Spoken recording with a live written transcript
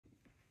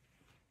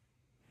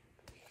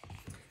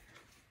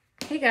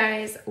Hey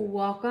guys,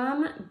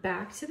 welcome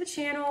back to the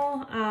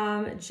channel.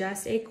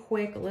 Just a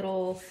quick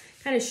little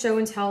kind of show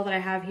and tell that I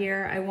have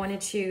here. I wanted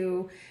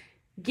to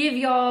give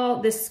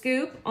y'all the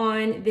scoop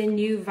on the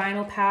new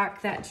vinyl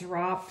pack that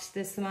dropped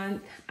this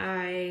month.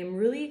 I'm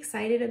really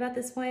excited about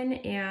this one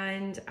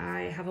and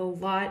I have a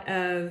lot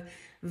of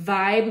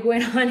vibe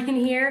going on in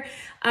here.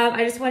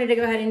 I just wanted to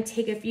go ahead and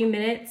take a few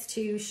minutes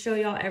to show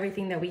y'all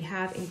everything that we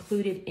have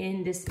included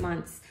in this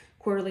month's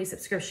quarterly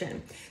subscription.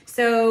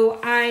 So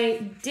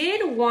I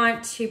did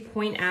want to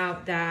point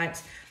out that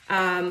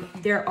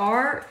there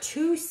are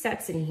two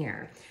sets in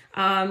here.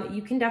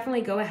 You can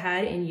definitely go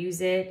ahead and use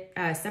it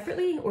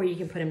separately, or you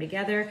can put them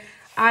together.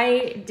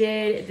 I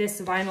did this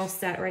vinyl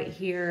set right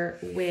here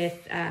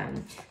with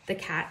the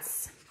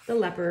cats, the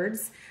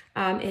leopards.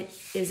 It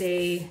is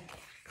a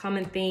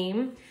common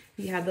theme.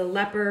 You have the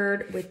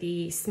leopard with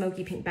the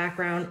smoky pink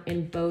background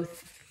in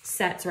both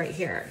sets right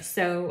here.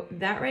 So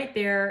that right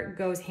there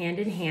goes hand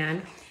in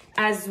hand,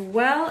 as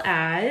well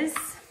as,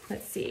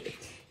 let's see,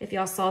 if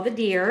y'all saw the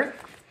deer,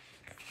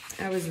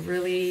 I was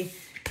really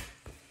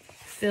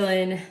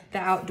feeling the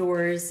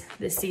outdoors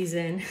this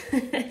season.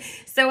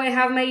 So I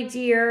have my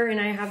deer and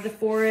I have the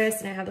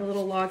forest and I have the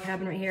little log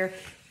cabin right here.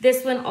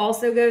 This one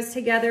also goes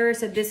together,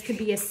 so this could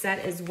be a set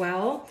as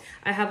well.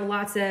 I have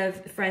lots of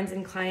friends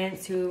and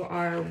clients who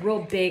are real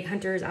big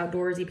hunters,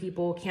 outdoorsy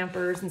people,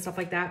 campers and stuff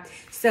like that.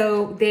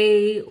 So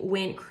they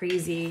went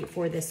crazy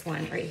for this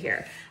one right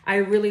here. I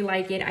really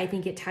like it. I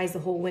think it ties the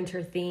whole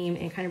winter theme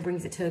and kind of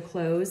brings it to a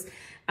close.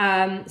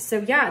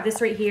 So yeah,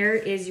 this right here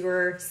is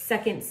your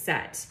second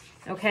set,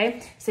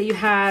 okay? So you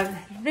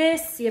have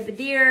this, you have the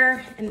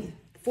deer and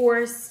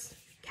forest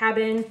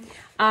cabin,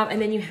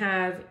 and then you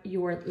have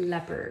your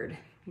leopard.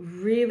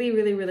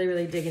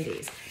 Really digging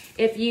these.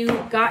 If you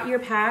got your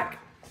pack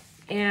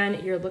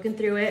and you're looking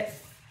through it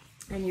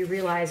and you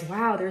realize,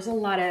 wow, there's a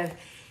lot of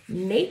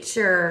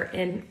nature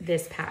in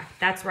this pack.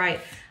 That's right.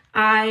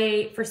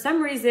 I, for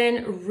some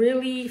reason,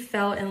 really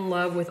fell in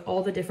love with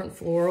all the different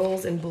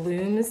florals and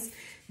blooms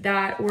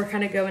that were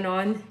kind of going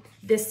on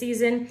this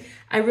season.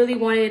 I really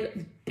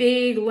wanted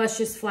big,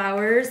 luscious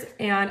flowers,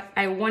 and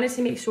I wanted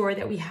to make sure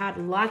that we had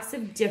lots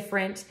of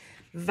different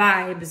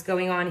vibes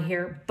going on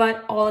here,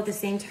 but all at the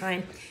same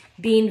time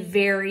being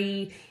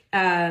very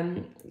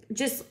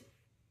just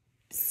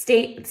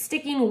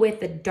sticking with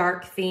the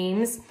dark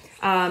themes,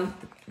 the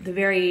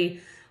very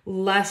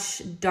lush,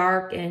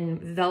 dark, and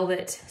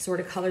velvet sort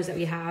of colors that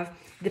we have.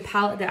 The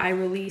palette that I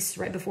released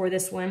right before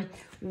this one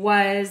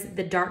was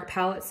the dark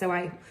palette, so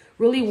I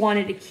really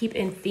wanted to keep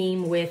in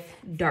theme with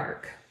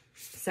dark.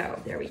 So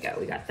there we go,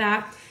 we got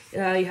that. You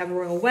have a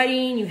royal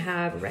wedding, you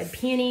have red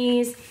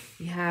peonies,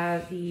 you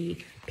have the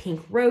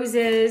pink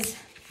roses,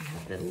 you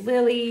have the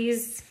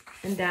lilies,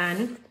 and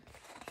then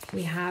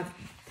we have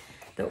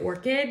the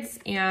orchids,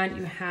 and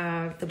you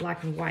have the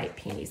black and white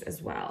peonies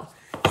as well.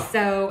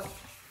 So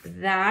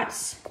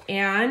that,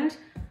 and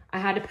I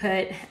had to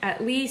put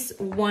at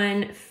least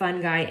one fun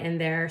guy in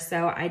there.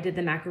 So I did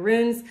the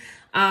macaroons.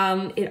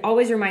 It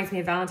always reminds me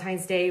of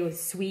Valentine's Day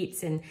with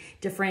sweets and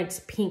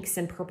different pinks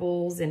and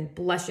purples and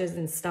blushes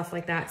and stuff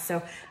like that.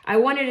 So I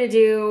wanted to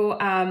do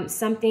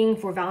something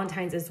for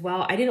Valentine's as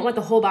well. I didn't want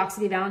the whole box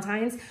to be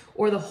Valentine's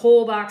or the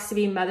whole box to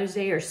be Mother's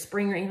Day or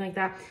spring or anything like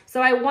that.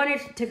 So I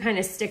wanted to kind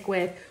of stick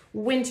with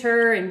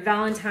winter and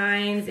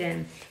Valentine's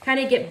and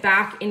kind of get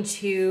back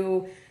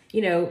into,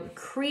 you know,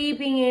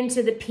 creeping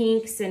into the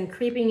pinks and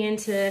creeping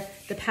into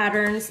the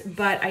patterns,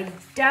 but I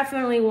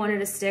definitely wanted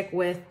to stick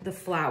with the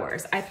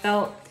flowers. I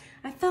felt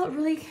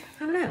really,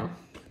 I don't know,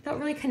 felt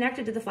really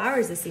connected to the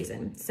flowers this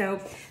season. So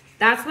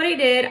that's what I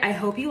did. I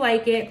hope you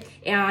like it.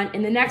 And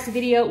in the next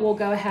video, we'll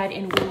go ahead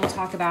and we will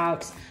talk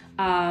about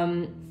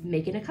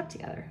making a cup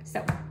together.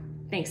 So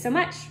thanks so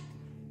much.